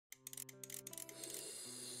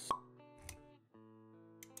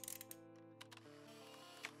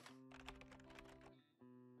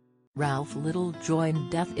Ralph Little joined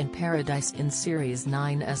Death in Paradise in Series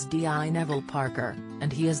 9 as D.I. Neville Parker,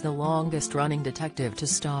 and he is the longest-running detective to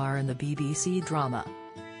star in the BBC drama.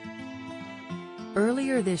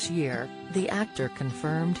 Earlier this year, the actor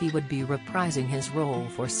confirmed he would be reprising his role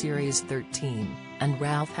for Series 13, and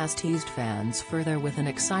Ralph has teased fans further with an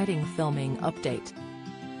exciting filming update.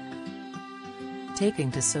 Taking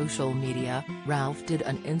to social media, Ralph did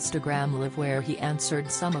an Instagram Live where he answered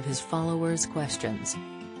some of his followers' questions.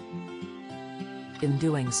 In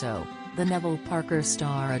doing so, the Neville Parker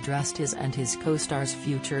star addressed his and his co-stars'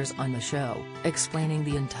 futures on the show, explaining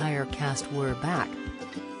the entire cast were back.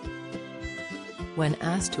 When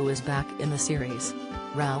asked who is back in the series,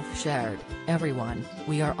 Ralph shared, "Everyone,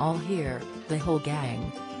 we are all here, the whole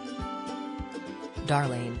gang.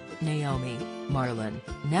 Darlene, Naomi, Marlon,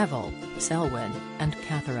 Neville, Selwyn, and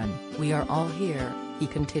Catherine, we are all here," he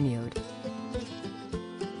continued.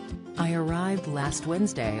 "I arrived last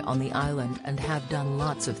Wednesday on the island and have done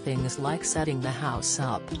lots of things like setting the house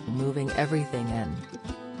up, moving everything in,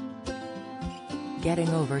 getting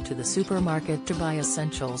over to the supermarket to buy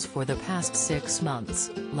essentials for the past 6 months,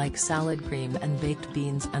 like salad cream and baked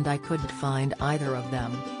beans, and I couldn't find either of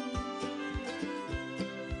them.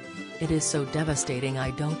 It is so devastating, I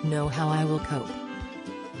don't know how I will cope.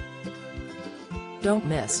 Don't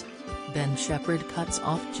miss." Ben Shepherd cuts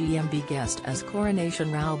off GMB guest as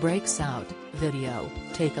Coronation Row breaks out. Video,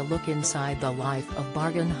 take a look inside the life of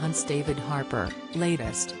bargain hunts David Harper.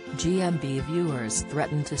 Latest, GMB viewers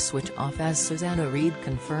threaten to switch off as Susanna Reid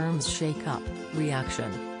confirms shake-up.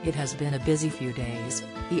 Reaction, it has been a busy few days,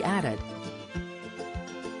 he added.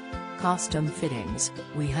 Costume fittings,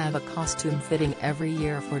 we have a costume fitting every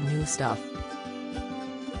year for new stuff.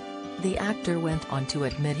 The actor went on to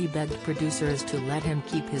admit he begged producers to let him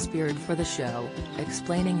keep his beard for the show,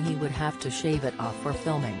 explaining he would have to shave it off for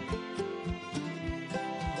filming.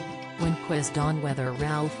 When quizzed on whether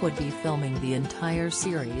Ralph would be filming the entire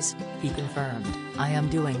series, he confirmed, "I am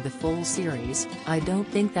doing the full series, I don't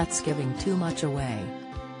think that's giving too much away.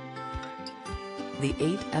 The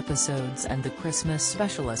 8 episodes and the Christmas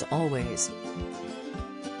special as always.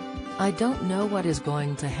 I don't know what is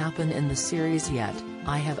going to happen in the series yet,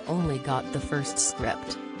 I have only got the first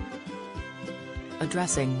script."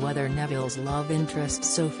 Addressing whether Neville's love interest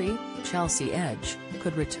Sophie, Chelsea Edge,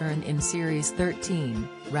 could return in Series 13,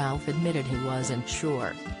 Ralph admitted he wasn't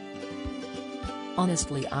sure.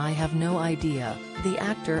 "Honestly, I have no idea," the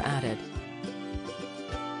actor added.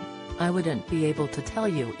 "I wouldn't be able to tell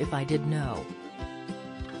you if I did know.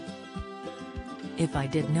 If I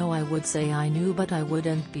did know I would say I knew, but I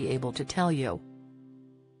wouldn't be able to tell you."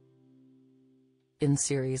 In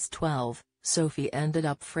Series 12, Sophie ended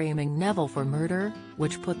up framing Neville for murder,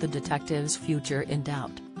 which put the detective's future in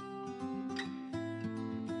doubt.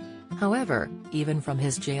 However, even from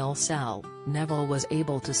his jail cell, Neville was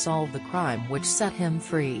able to solve the crime which set him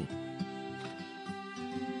free.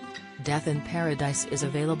 Death in Paradise is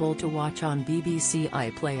available to watch on BBC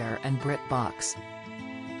iPlayer and BritBox.